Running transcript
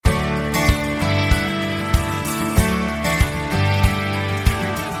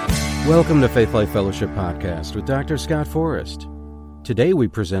Welcome to Faith Life Fellowship Podcast with Dr. Scott Forrest. Today we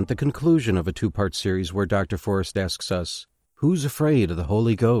present the conclusion of a two-part series where Dr. Forrest asks us, who's afraid of the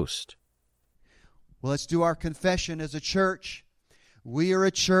Holy Ghost? Well, let's do our confession as a church. We are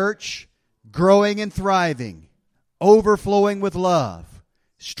a church growing and thriving, overflowing with love,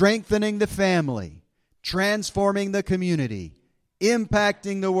 strengthening the family, transforming the community,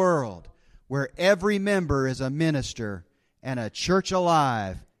 impacting the world, where every member is a minister and a church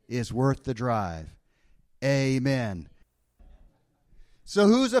alive is worth the drive. Amen. So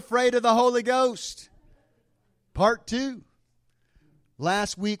who's afraid of the Holy Ghost? Part 2.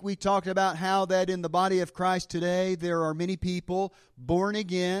 Last week we talked about how that in the body of Christ today there are many people born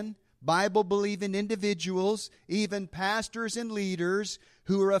again, Bible-believing individuals, even pastors and leaders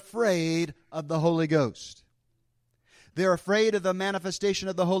who are afraid of the Holy Ghost. They're afraid of the manifestation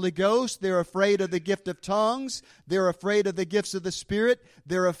of the Holy Ghost. They're afraid of the gift of tongues. They're afraid of the gifts of the Spirit.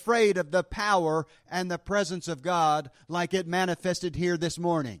 They're afraid of the power and the presence of God like it manifested here this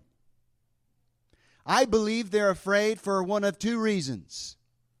morning. I believe they're afraid for one of two reasons.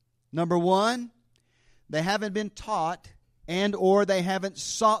 Number one, they haven't been taught and or they haven't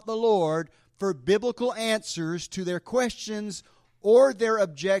sought the Lord for biblical answers to their questions or their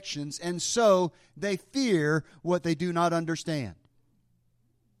objections, and so they fear what they do not understand.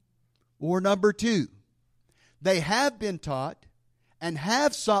 Or number two, they have been taught and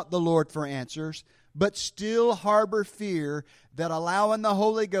have sought the Lord for answers, but still harbor fear that allowing the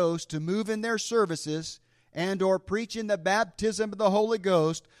Holy Ghost to move in their services and or preaching the baptism of the Holy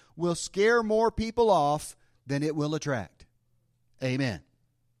Ghost will scare more people off than it will attract. Amen.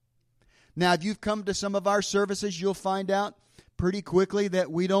 Now, if you've come to some of our services, you'll find out pretty quickly that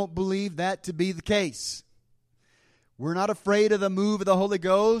we don't believe that to be the case. We're not afraid of the move of the Holy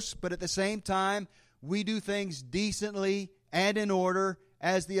Ghost, but at the same time, we do things decently and in order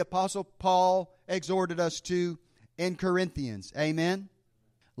as the Apostle Paul exhorted us to in Corinthians. Amen?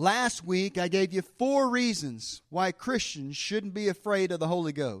 Last week, I gave you 4 reasons why Christians shouldn't be afraid of the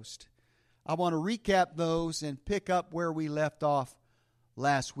Holy Ghost. I want to recap those and pick up where we left off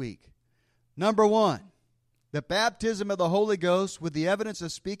last week. Number 1. The baptism of the Holy Ghost with the evidence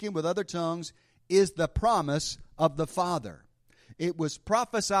of speaking with other tongues is the promise of the Father. It was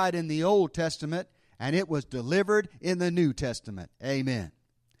prophesied in the Old Testament and it was delivered in the New Testament. Amen.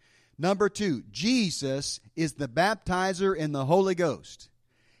 Number 2, Jesus is the baptizer in the Holy Ghost.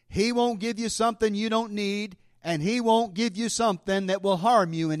 He won't give you something you don't need, and He won't give you something that will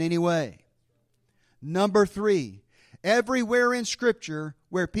harm you in any way. Number 3, everywhere in Scripture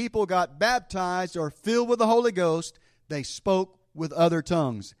where people got baptized or filled with the Holy Ghost, they spoke with other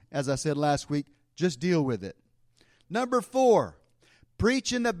tongues. As I said last week, just deal with it. Number 4,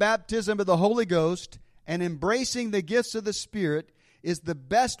 preaching the baptism of the Holy Ghost and embracing the gifts of the Spirit is the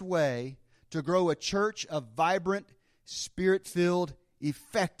best way to grow a church of vibrant, Spirit-filled,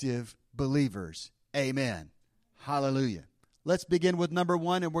 effective believers. Amen. Hallelujah. Let's begin with number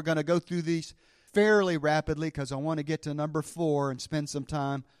 1, and we're going to go through these fairly rapidly because I want to get to number 4 and spend some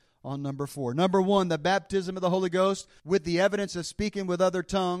time on number 4. Number 1, the baptism of the Holy Ghost with the evidence of speaking with other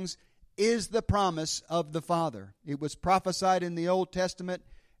tongues is the promise of the Father. It was prophesied in the Old Testament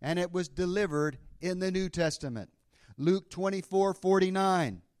and it was delivered in the New Testament. Luke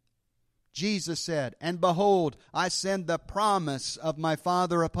 24:49. Jesus said, "And behold, I send the promise of my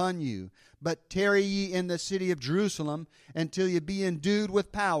Father upon you, but tarry ye in the city of Jerusalem until ye be endued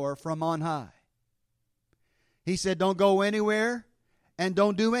with power from on high." He said, don't go anywhere and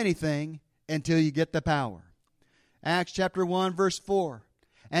don't do anything until you get the power. Acts chapter 1, verse 4.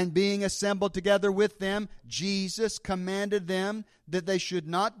 And being assembled together with them, Jesus commanded them that they should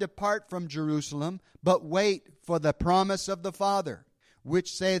not depart from Jerusalem, but wait for the promise of the Father,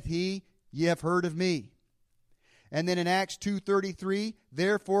 which saith he, Ye have heard of me. And then in Acts 2:33,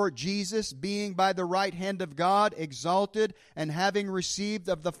 therefore Jesus, being by the right hand of God exalted, and having received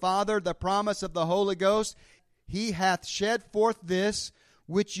of the Father the promise of the Holy Ghost, He hath shed forth this,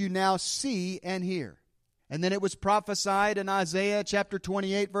 which you now see and hear. And then it was prophesied in Isaiah chapter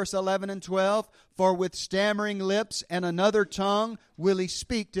 28, verse 11 and 12, for with stammering lips and another tongue will He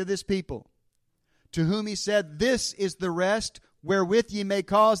speak to this people. To whom He said, this is the rest wherewith ye may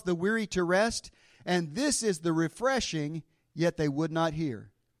cause the weary to rest, and this is the refreshing, yet they would not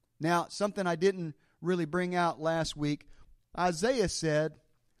hear. Now, something I didn't really bring out last week, Isaiah said,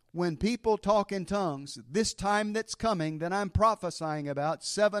 when people talk in tongues, this time that's coming that I'm prophesying about,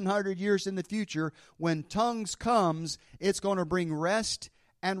 700 years in the future, when tongues comes, it's going to bring rest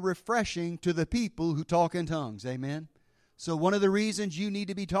and refreshing to the people who talk in tongues. Amen? So one of the reasons you need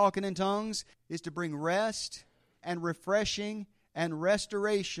to be talking in tongues is to bring rest and refreshing and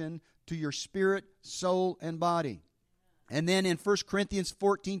restoration to your spirit, soul, and body. And then in 1 Corinthians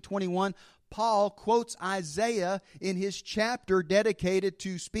 14:21, Paul quotes Isaiah in his chapter dedicated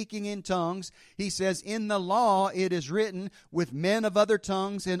to speaking in tongues. He says, "In the law it is written, with men of other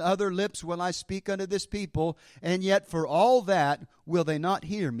tongues and other lips will I speak unto this people, and yet for all that will they not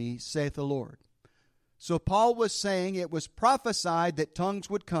hear me, saith the Lord." So Paul was saying it was prophesied that tongues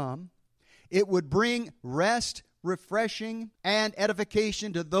would come. It would bring rest, refreshing, and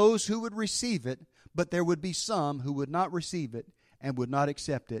edification to those who would receive it, but there would be some who would not receive it and would not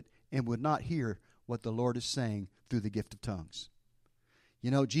accept it and would not hear what the Lord is saying through the gift of tongues.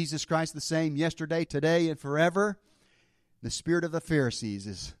 You know, Jesus Christ the same yesterday, today, and forever. The spirit of the Pharisees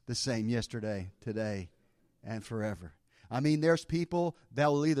is the same yesterday, today, and forever. I mean, there's people that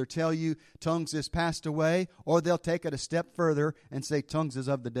will either tell you tongues is passed away, or they'll take it a step further and say tongues is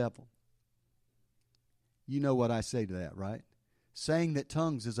of the devil. You know what I say to that, right? Saying that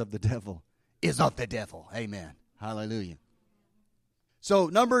tongues is of the devil is of the devil. Amen. Hallelujah. So,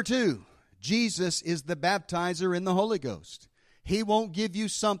 number 2, Jesus is the baptizer in the Holy Ghost. He won't give you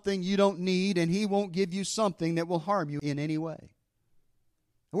something you don't need, and He won't give you something that will harm you in any way.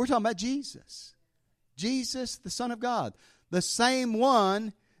 And we're talking about Jesus. Jesus, the Son of God. The same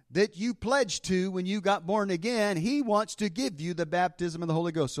one that you pledged to when you got born again, He wants to give you the baptism of the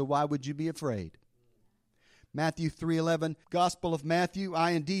Holy Ghost. So why would you be afraid? Matthew 3:11, Gospel of Matthew,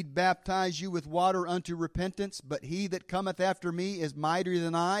 "I indeed baptize you with water unto repentance, but he that cometh after me is mightier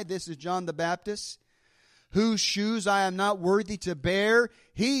than I." This is John the Baptist. "Whose shoes I am not worthy to bear.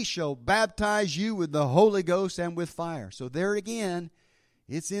 He shall baptize you with the Holy Ghost and with fire." So there again,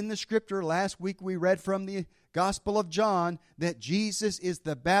 it's in the Scripture. Last week we read from the Gospel of John that Jesus is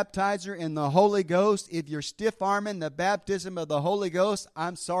the baptizer in the Holy Ghost. If you're stiff-arming the baptism of the Holy Ghost,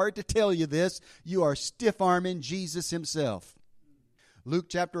 I'm sorry to tell you this, you are stiff-arming Jesus Himself. Luke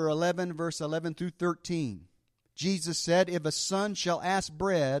chapter 11, verse 11 through 13. Jesus said, "If a son shall ask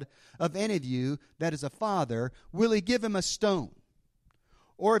bread of any of you that is a father, will he give him a stone?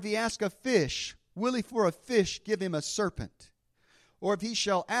 Or if he ask a fish, will he for a fish give him a serpent? Or if he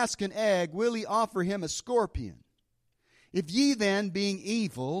shall ask an egg, will he offer him a scorpion? If ye then, being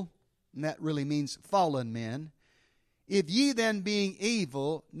evil," and that really means fallen men, "if ye then, being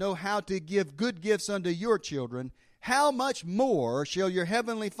evil, know how to give good gifts unto your children, how much more shall your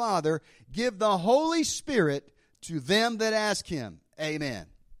heavenly Father give the Holy Spirit to them that ask Him?" Amen.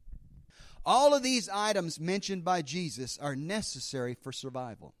 All of these items mentioned by Jesus are necessary for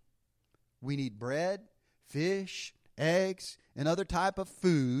survival. We need bread, fish, eggs, and other type of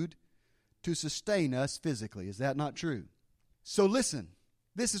food to sustain us physically. Is that not true? So listen,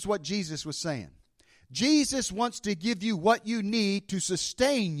 this is what Jesus was saying. Jesus wants to give you what you need to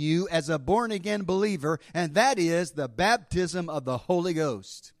sustain you as a born-again believer, and that is the baptism of the Holy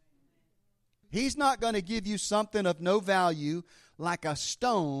Ghost. He's not going to give you something of no value like a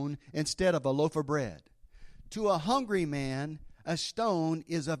stone instead of a loaf of bread. To a hungry man, a stone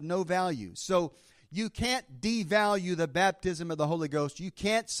is of no value. So you can't devalue the baptism of the Holy Ghost. You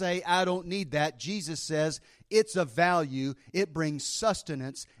can't say, "I don't need that." Jesus says it's of value. It brings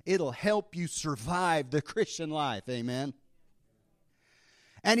sustenance. It'll help you survive the Christian life. Amen.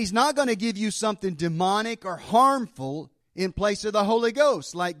 And He's not going to give you something demonic or harmful in place of the Holy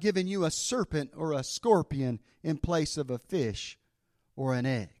Ghost, like giving you a serpent or a scorpion in place of a fish or an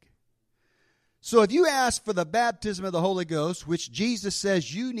egg. So if you ask for the baptism of the Holy Ghost, which Jesus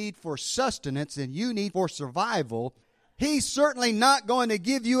says you need for sustenance and you need for survival, He's certainly not going to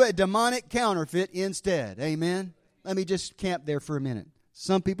give you a demonic counterfeit instead. Amen? Let me just camp there for a minute.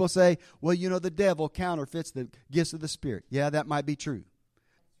 Some people say, "Well, you know, the devil counterfeits the gifts of the Spirit." Yeah, that might be true.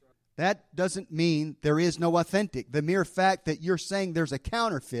 That doesn't mean there is no authentic. The mere fact that you're saying there's a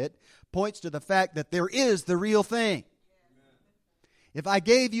counterfeit points to the fact that there is the real thing. If I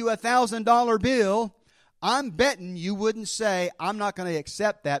gave you a $1,000 bill, I'm betting you wouldn't say, "I'm not going to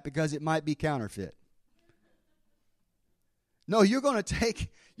accept that because it might be counterfeit." No, you're going to take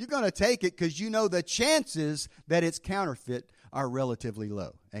it because you know the chances that it's counterfeit are relatively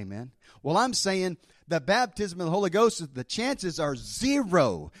low. Amen. Well, I'm saying the baptism of the Holy Ghost, the chances are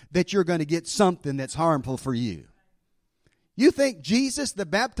zero that you're going to get something that's harmful for you. You think Jesus, the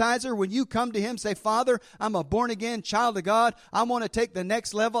baptizer, when you come to Him, say, "Father, I'm a born-again child of God. I want to take the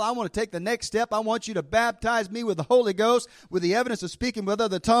next level. I want to take the next step. I want you to baptize me with the Holy Ghost, with the evidence of speaking with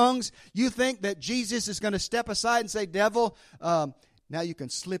other tongues." You think that Jesus is going to step aside and say, "Devil, now you can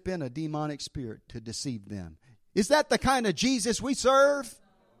slip in a demonic spirit to deceive them." Is that the kind of Jesus we serve?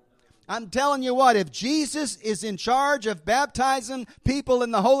 I'm telling you what, if Jesus is in charge of baptizing people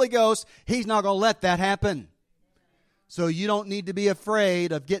in the Holy Ghost, He's not going to let that happen. So you don't need to be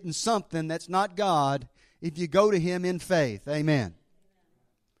afraid of getting something that's not God if you go to Him in faith. Amen.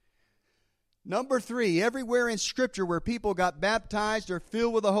 Number 3, everywhere in Scripture where people got baptized or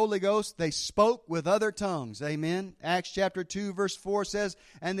filled with the Holy Ghost, they spoke with other tongues. Amen. Acts chapter 2 verse 4 says,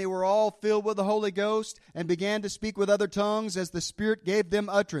 "And they were all filled with the Holy Ghost and began to speak with other tongues as the Spirit gave them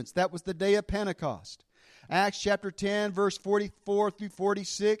utterance." That was the day of Pentecost. Acts chapter 10 verse 44 through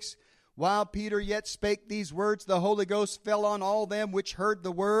 46, "While Peter yet spake these words, the Holy Ghost fell on all them which heard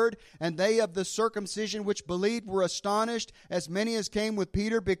the word, and they of the circumcision which believed were astonished, as many as came with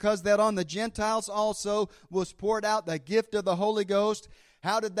Peter, because that on the Gentiles also was poured out the gift of the Holy Ghost."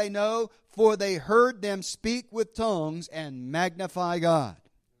 How did they know? "For they heard them speak with tongues and magnify God."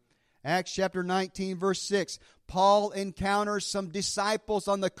 Acts chapter 19 verse 6, Paul encounters some disciples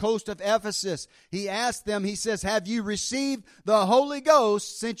on the coast of Ephesus. He asked them, he says, "Have you received the Holy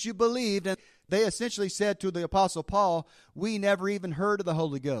Ghost since you believed?" And they essentially said to the Apostle Paul, "We never even heard of the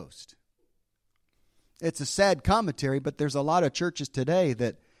Holy Ghost." It's a sad commentary, but there's a lot of churches today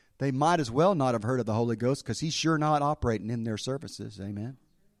that they might as well not have heard of the Holy Ghost because He's sure not operating in their services. Amen.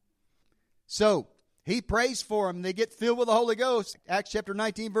 So, he prays for them. They get filled with the Holy Ghost. Acts chapter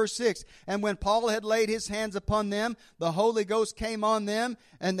 19 verse 6. "And when Paul had laid his hands upon them, the Holy Ghost came on them,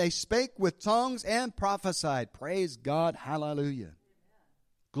 and they spake with tongues and prophesied." Praise God. Hallelujah.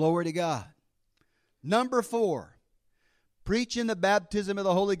 Glory to God. Number 4, preaching the baptism of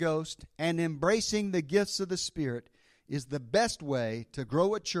the Holy Ghost and embracing the gifts of the Spirit is the best way to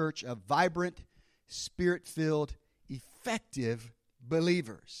grow a church of vibrant, Spirit-filled, effective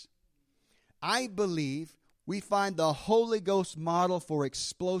believers. I believe we find the Holy Ghost model for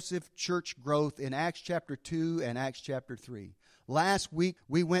explosive church growth in Acts chapter 2 and Acts chapter 3. Last week,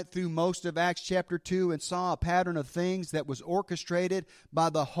 we went through most of Acts chapter 2 and saw a pattern of things that was orchestrated by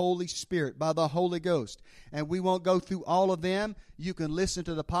the Holy Spirit, by the Holy Ghost. And we won't go through all of them. You can listen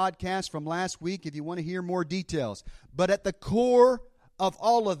to the podcast from last week if you want to hear more details. But at the core of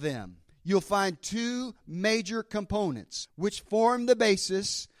all of them, you'll find 2 major components which form the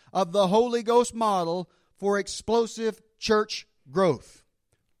basis of the Holy Ghost model for explosive church growth.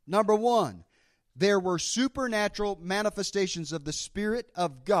 Number 1, there were supernatural manifestations of the Spirit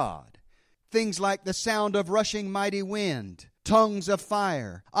of God. Things like the sound of rushing mighty wind, tongues of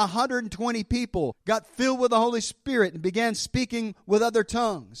fire. 120 people got filled with the Holy Spirit and began speaking with other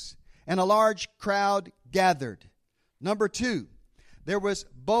tongues, and a large crowd gathered. Number 2, there was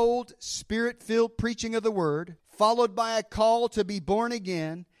bold, Spirit-filled preaching of the Word, followed by a call to be born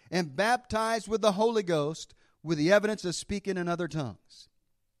again and baptized with the Holy Ghost with the evidence of speaking in other tongues.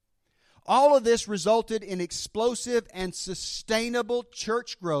 All of this resulted in explosive and sustainable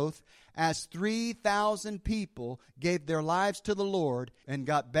church growth as 3,000 people gave their lives to the Lord and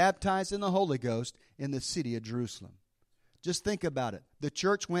got baptized in the Holy Ghost in the city of Jerusalem. Just think about it. The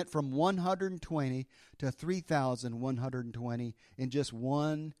church went from 120 to 3,120 in just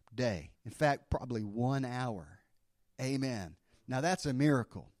one day. In fact, probably 1 hour. Amen. Now that's a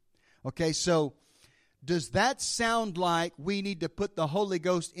miracle. Okay, so does that sound like we need to put the Holy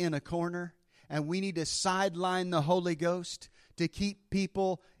Ghost in a corner and we need to sideline the Holy Ghost to keep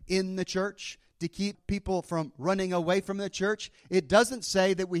people in the church, to keep people from running away from the church? It doesn't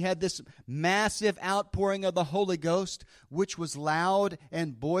say that we had this massive outpouring of the Holy Ghost, which was loud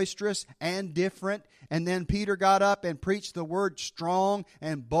and boisterous and different. And then Peter got up and preached the word strong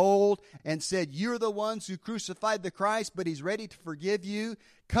and bold and said, "You're the ones who crucified the Christ, but He's ready to forgive you.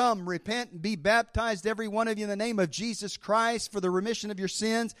 Come, repent and be baptized, every one of you, in the name of Jesus Christ for the remission of your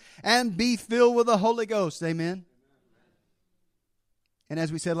sins, and be filled with the Holy Ghost." Amen. And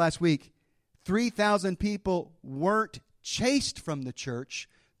as we said last week, 3,000 people weren't chased from the church.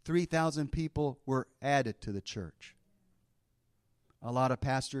 3,000 people were added to the church. A lot of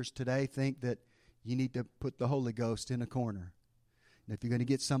pastors today think that you need to put the Holy Ghost in a corner. And if you're going to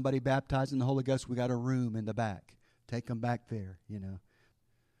get somebody baptized in the Holy Ghost, we got a room in the back. Take them back there,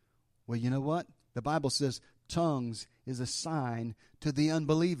 Well, you know what? The Bible says tongues is a sign to the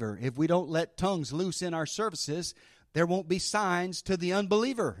unbeliever. If we don't let tongues loose in our services, there won't be signs to the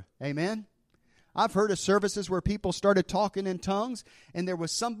unbeliever. Amen? I've heard of services where people started talking in tongues, and there was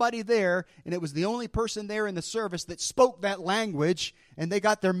somebody there, and it was the only person there in the service that spoke that language, and they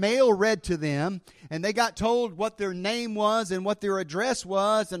got their mail read to them, and they got told what their name was and what their address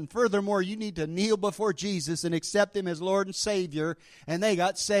was, and furthermore, you need to kneel before Jesus and accept Him as Lord and Savior, and they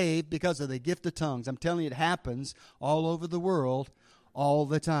got saved because of the gift of tongues. I'm telling you, it happens all over the world all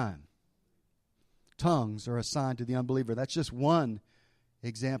the time. Tongues are a sign to the unbeliever. That's just one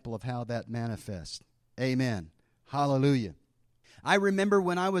example of how that manifests. Amen. Hallelujah. I remember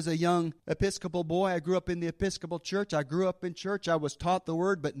when I was a young Episcopal boy, I grew up in the Episcopal church. I grew up in church. I was taught the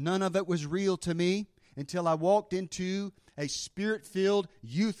Word, but none of it was real to me until I walked into a Spirit-filled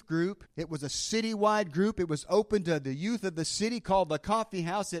youth group. It was a citywide group. It was open to the youth of the city, called the Coffee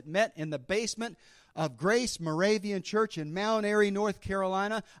House. It met in the basement of Grace Moravian Church in Mount Airy, North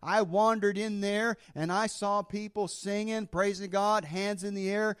Carolina. I wandered in there and I saw people singing, praising God, hands in the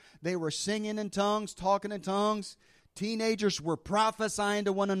air. They were singing in tongues, talking in tongues. Teenagers were prophesying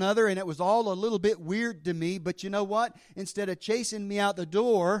to one another, and it was all a little bit weird to me. But you know what? Instead of chasing me out the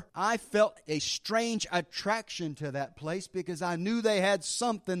door, I felt a strange attraction to that place because I knew they had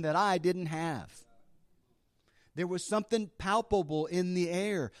something that I didn't have. There was something palpable in the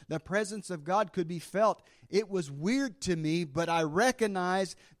air. The presence of God could be felt. It was weird to me, but I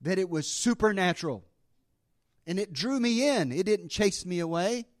recognized that it was supernatural. And it drew me in. It didn't chase me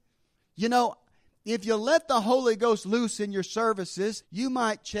away. You know, if you let the Holy Ghost loose in your services, you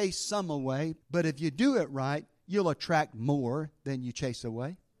might chase some away, but if you do it right, you'll attract more than you chase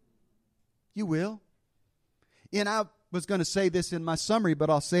away. You will. And I was going to say this in my summary, but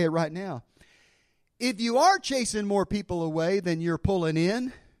I'll say it right now. If you are chasing more people away than you're pulling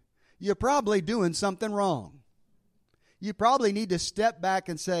in, you're probably doing something wrong. You probably need to step back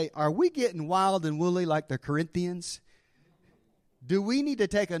and say, are we getting wild and woolly like the Corinthians? Do we need to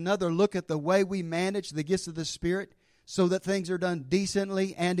take another look at the way we manage the gifts of the Spirit so that things are done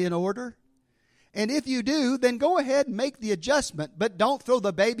decently and in order? And if you do, then go ahead and make the adjustment, but don't throw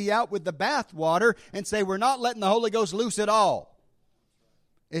the baby out with the bathwater and say we're not letting the Holy Ghost loose at all.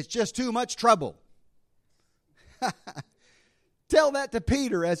 It's just too much trouble. Tell that to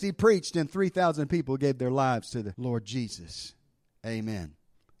Peter as he preached and 3,000 people gave their lives to the Lord Jesus. Amen.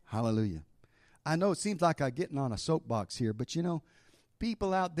 Hallelujah. I know it seems like I'm getting on a soapbox here, but you know,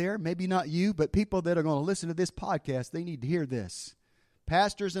 people out there, maybe not you, but people that are going to listen to this podcast, they need to hear this.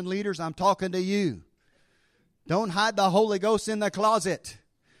 Pastors and leaders, I'm talking to you. Don't hide the Holy Ghost in the closet.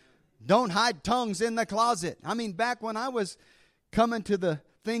 Don't hide tongues in the closet. I mean, back when I was coming to the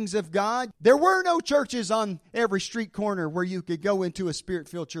things of God, there were no churches on every street corner where you could go into a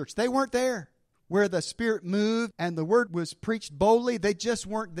Spirit-filled church. They weren't there. Where the Spirit moved and the Word was preached boldly, they just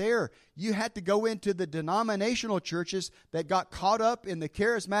weren't there. You had to go into the denominational churches that got caught up in the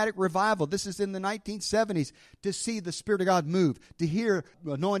charismatic revival. This is in the 1970s, to see the Spirit of God move, to hear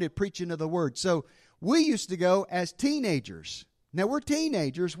anointed preaching of the Word. So we used to go as teenagers. Now, we're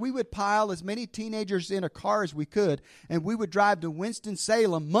teenagers. We would pile as many teenagers in a car as we could, and we would drive to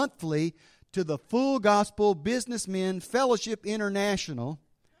Winston-Salem monthly to the Full Gospel Businessmen Fellowship International,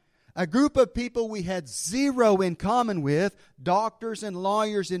 a group of people we had zero in common with, doctors and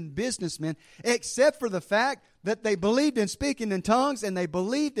lawyers and businessmen, except for the fact that they believed in speaking in tongues and they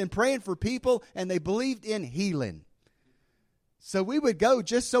believed in praying for people and they believed in healing. So we would go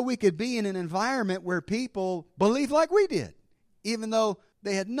just so we could be in an environment where people believed like we did, even though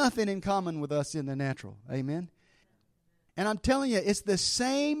they had nothing in common with us in the natural. Amen? And I'm telling you, it's the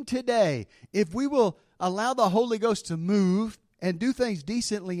same today. If we will allow the Holy Ghost to move and do things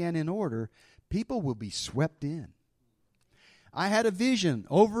decently and in order, people will be swept in. I had a vision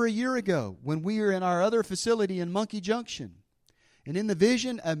over a year ago when we were in our other facility in Monkey Junction. And in the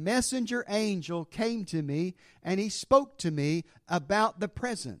vision, a messenger angel came to me and he spoke to me about the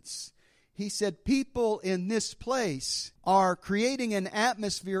presence. He said, people in this place are creating an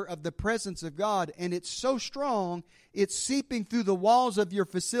atmosphere of the presence of God, and it's so strong, it's seeping through the walls of your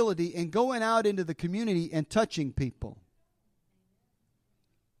facility and going out into the community and touching people.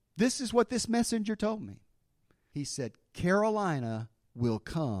 This is what this messenger told me. He said, Carolina will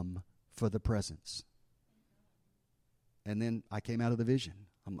come for the presence. And then I came out of the vision.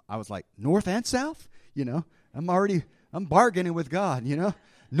 I was like, north and south? You know, I'm bargaining with God, you know.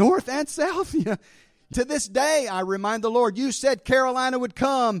 North and south, you know. To this day, I remind the Lord, you said Carolina would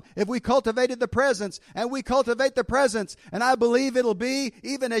come if we cultivated the presence, and we cultivate the presence. And I believe it'll be,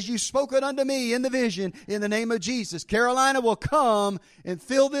 even as you spoke it unto me in the vision, in the name of Jesus. Carolina will come and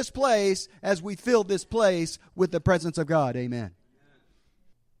fill this place as we fill this place with the presence of God. Amen.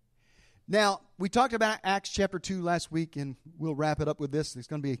 Now, we talked about Acts chapter 2 last week, and we'll wrap it up with this. It's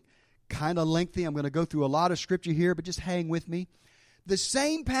going to be kind of lengthy. I'm going to go through a lot of scripture here, but just hang with me. The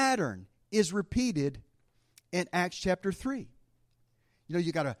same pattern is repeated in Acts chapter 3. You know,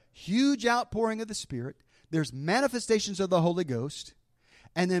 you got a huge outpouring of the Spirit. There's manifestations of the Holy Ghost,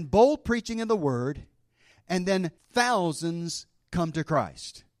 and then bold preaching of the Word, and then thousands come to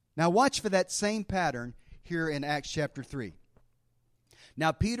Christ. Now watch for that same pattern here in Acts chapter 3.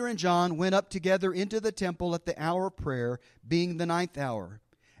 Now Peter and John went up together into the temple at the hour of prayer, being the 9th hour.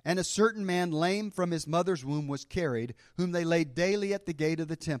 And a certain man lame from his mother's womb was carried, whom they laid daily at the gate of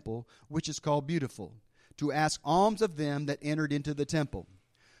the temple, which is called Beautiful, to ask alms of them that entered into the temple.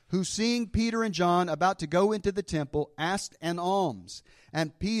 Who, seeing Peter and John about to go into the temple, asked an alms.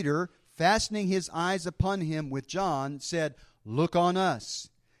 And Peter, fastening his eyes upon him with John, said, Look on us.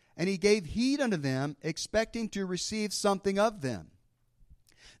 And he gave heed unto them, expecting to receive something of them.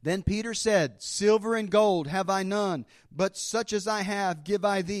 Then Peter said, Silver and gold have I none, but such as I have give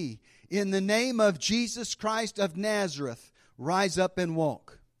I thee. In the name of Jesus Christ of Nazareth, rise up and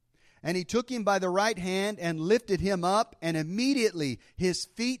walk. And he took him by the right hand and lifted him up, and immediately his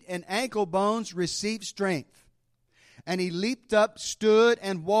feet and ankle bones received strength. And he leaped up, stood,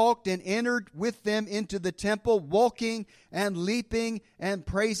 and walked, and entered with them into the temple, walking and leaping and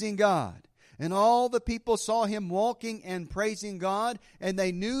praising God. And all the people saw him walking and praising God, and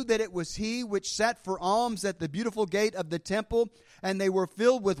they knew that it was he which sat for alms at the beautiful gate of the temple, and they were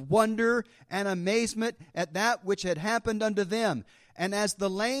filled with wonder and amazement at that which had happened unto them. And as the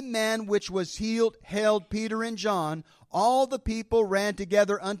lame man which was healed held Peter and John, all the people ran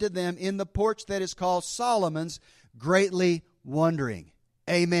together unto them in the porch that is called Solomon's, greatly wondering.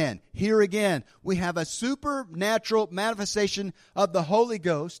 Amen. Here again, we have a supernatural manifestation of the Holy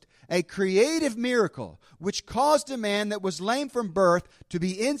Ghost, a creative miracle which caused a man that was lame from birth to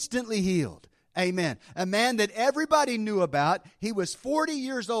be instantly healed. Amen. A man that everybody knew about. He was 40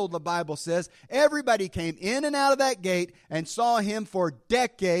 years old, the Bible says. Everybody came in and out of that gate and saw him for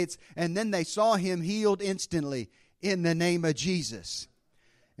decades, and then they saw him healed instantly in the name of Jesus.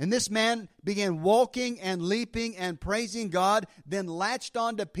 And this man began walking and leaping and praising God, then latched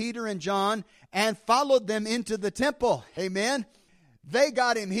on to Peter and John and followed them into the temple. Amen. They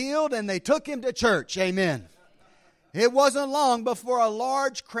got him healed and they took him to church. Amen. It wasn't long before a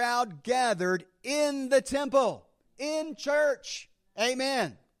large crowd gathered in the temple, in church.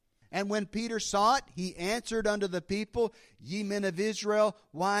 Amen. And when Peter saw it, he answered unto the people, Ye men of Israel,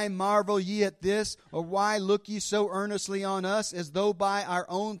 why marvel ye at this? Or why look ye so earnestly on us, as though by our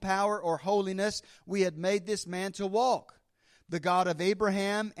own power or holiness we had made this man to walk? The God of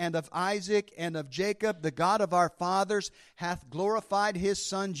Abraham and of Isaac and of Jacob, the God of our fathers, hath glorified his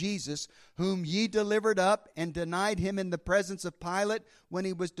Son Jesus, whom ye delivered up and denied him in the presence of Pilate when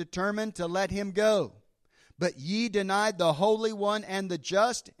he was determined to let him go. But ye denied the Holy One and the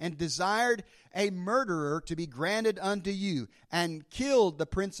just, and desired a murderer to be granted unto you, and killed the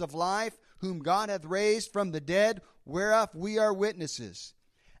Prince of Life, whom God hath raised from the dead, whereof we are witnesses.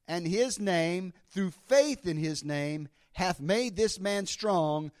 And his name, through faith in his name, hath made this man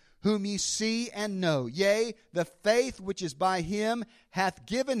strong, whom ye see and know. Yea, the faith which is by him hath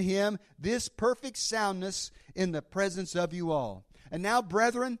given him this perfect soundness in the presence of you all. And now,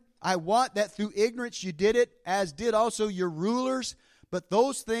 brethren, I wot that through ignorance you did it, as did also your rulers. But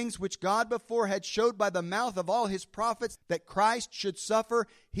those things which God before had showed by the mouth of all his prophets, that Christ should suffer,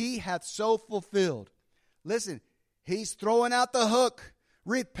 he hath so fulfilled. Listen, he's throwing out the hook.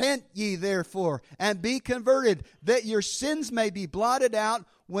 Repent ye therefore, and be converted, that your sins may be blotted out,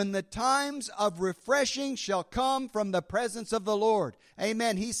 when the times of refreshing shall come from the presence of the Lord.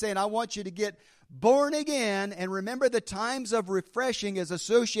 Amen. He's saying, I want you to get born again, and remember the times of refreshing is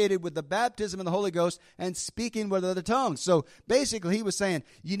associated with the baptism of the Holy Ghost and speaking with other tongues. So basically he was saying,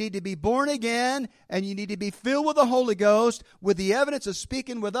 you need to be born again, and you need to be filled with the Holy Ghost with the evidence of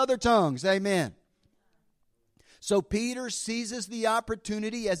speaking with other tongues. Amen. So Peter seizes the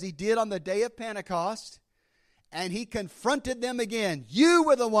opportunity, as he did on the day of Pentecost, and he confronted them again. You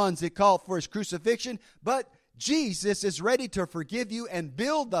were the ones that called for his crucifixion, but Jesus is ready to forgive you and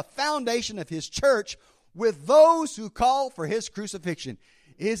build the foundation of his church with those who call for his crucifixion.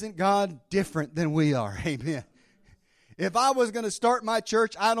 Isn't God different than we are? Amen. If I was going to start my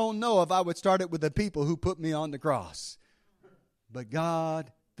church, I don't know if I would start it with the people who put me on the cross. But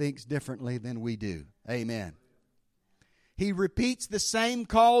God thinks differently than we do. Amen. He repeats the same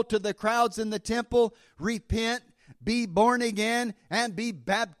call to the crowds in the temple. Repent, be born again, and be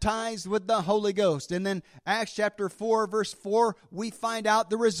baptized with the Holy Ghost. And then Acts chapter 4, verse 4, we find out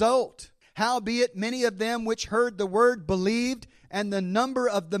the result. Howbeit many of them which heard the word believed, and the number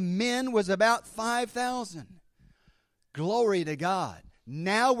of the men was about 5,000. Glory to God.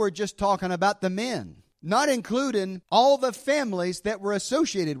 Now we're just talking about the men, not including all the families that were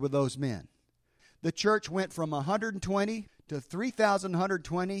associated with those men. The church went from 120 to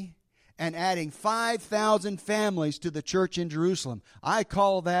 3,120 and adding 5,000 families to the church in Jerusalem. I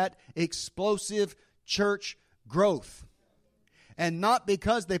call that explosive church growth. And not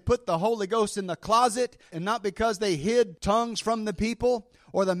because they put the Holy Ghost in the closet, and not because they hid tongues from the people,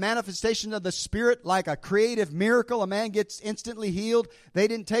 or the manifestation of the Spirit like a creative miracle. A man gets instantly healed. They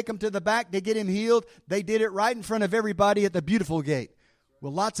didn't take him to the back to get him healed. They did it right in front of everybody at the Beautiful Gate,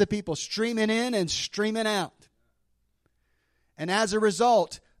 with lots of people streaming in and streaming out. And as a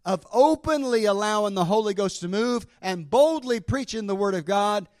result of openly allowing the Holy Ghost to move and boldly preaching the Word of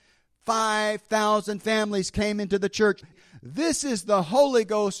God, 5,000 families came into the church. This is the Holy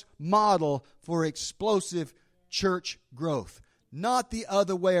Ghost model for explosive church growth, not the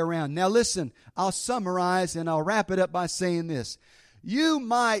other way around. Now listen, I'll summarize and I'll wrap it up by saying this. You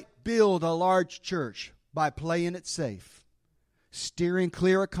might build a large church by playing it safe, steering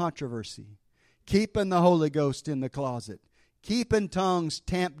clear of controversy, keeping the Holy Ghost in the closet, keeping tongues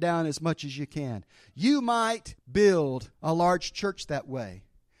tamped down as much as you can. You might build a large church that way,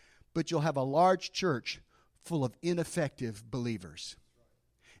 but you'll have a large church full of ineffective believers.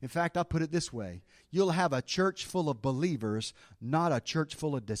 In fact, I'll put it this way. You'll have a church full of believers, not a church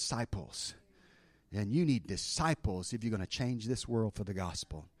full of disciples. And you need disciples if you're going to change this world for the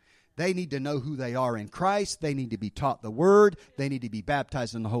gospel. They need to know who they are in Christ. They need to be taught the Word. They need to be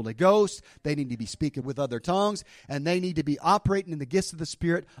baptized in the Holy Ghost. They need to be speaking with other tongues. And they need to be operating in the gifts of the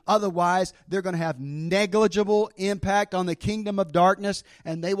Spirit. Otherwise, they're going to have negligible impact on the kingdom of darkness.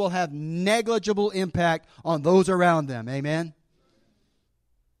 And they will have negligible impact on those around them. Amen?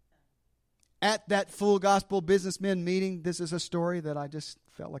 At that Full Gospel Businessmen meeting, this is a story that I just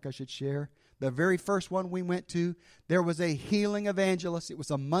felt like I should share. The very first one we went to, there was a healing evangelist. It was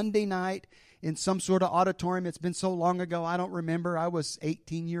a Monday night in some sort of auditorium. It's been so long ago, I don't remember. I was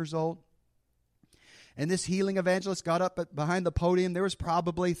 18 years old. And this healing evangelist got up behind the podium. There was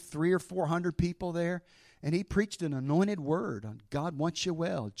probably 300 or 400 people there. And he preached an anointed word on God wants you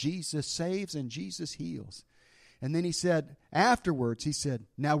well. Jesus saves and Jesus heals. And then he said, afterwards, he said,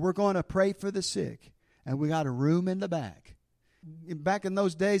 now we're going to pray for the sick. And we got a room in the back. Back in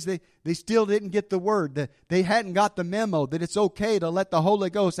those days, they still didn't get the word. They hadn't got the memo that it's okay to let the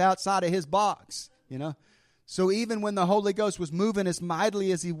Holy Ghost outside of his box, you know. So even when the Holy Ghost was moving as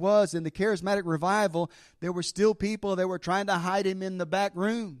mightily as he was in the charismatic revival, there were still people that were trying to hide him in the back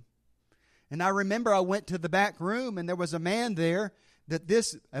room. And I remember I went to the back room and there was a man there that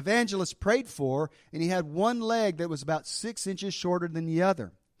this evangelist prayed for, and he had one leg that was about 6 inches shorter than the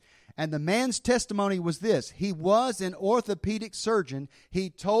other. And the man's testimony was this. He was an orthopedic surgeon. He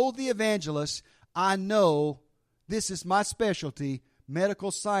told the evangelist, I know this is my specialty.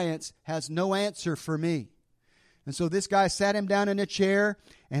 Medical science has no answer for me. And so this guy sat him down in a chair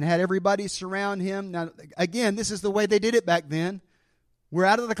and had everybody surround him. Now, again, this is the way they did it back then. We're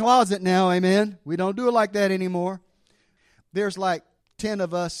out of the closet now, amen? We don't do it like that anymore. There's like 10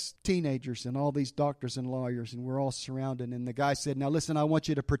 of us teenagers and all these doctors and lawyers, and we're all surrounded. And the guy said, now listen, I want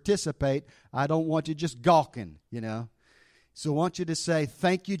you to participate. I don't want you just gawking, you know. So I want you to say,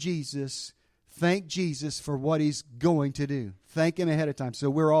 thank you, Jesus. Thank Jesus for what he's going to do. Thank him ahead of time. So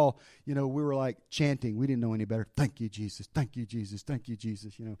we're all, you know, we were like chanting. We didn't know any better. Thank you, Jesus. Thank you, Jesus. Thank you,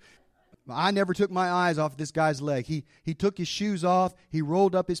 Jesus, you know. I never took my eyes off this guy's leg. He took his shoes off. He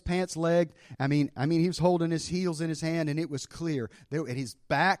rolled up his pants leg. I mean, he was holding his heels in his hand, and it was clear. His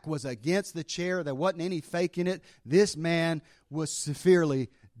back was against the chair. There wasn't any faking it. This man was severely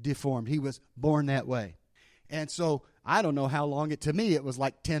deformed. He was born that way. And so I don't know how long to me, it was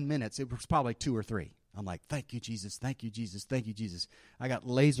like 10 minutes. It was probably 2 or 3. I'm like, thank you, Jesus. Thank you, Jesus. Thank you, Jesus. I got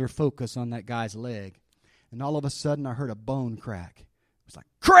laser focus on that guy's leg. And all of a sudden, I heard a bone crack. It was like,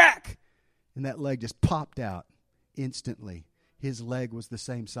 crack! And that leg just popped out instantly. His leg was the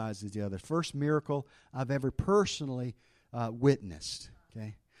same size as the other. First miracle I've ever personally witnessed.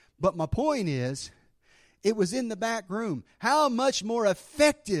 Okay, but my point is, it was in the back room. How much more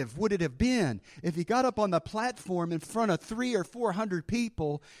effective would it have been if he got up on the platform in front of 300 or 400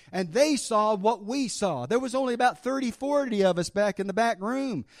 people and they saw what we saw? There was only about 30, 40 of us back in the back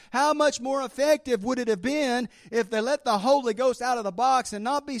room. How much more effective would it have been if they let the Holy Ghost out of the box and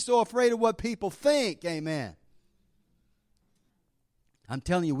not be so afraid of what people think? Amen. I'm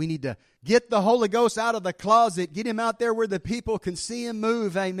telling you, we need to get the Holy Ghost out of the closet, get him out there where the people can see him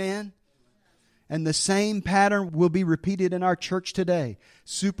move. Amen. And the same pattern will be repeated in our church today.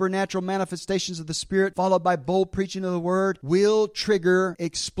 Supernatural manifestations of the Spirit followed by bold preaching of the Word will trigger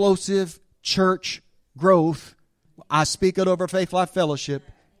explosive church growth. I speak it over Faith Life Fellowship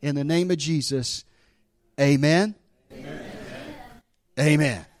in the name of Jesus. Amen. Amen.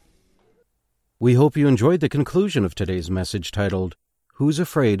 Amen. We hope you enjoyed the conclusion of today's message titled, Who's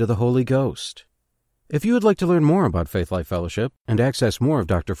Afraid of the Holy Ghost? If you would like to learn more about Faith Life Fellowship and access more of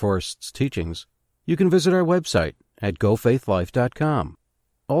Dr. Forrest's teachings, you can visit our website at gofaithlife.com.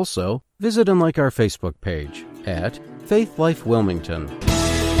 Also, visit and like our Facebook page at Faith Life Wilmington.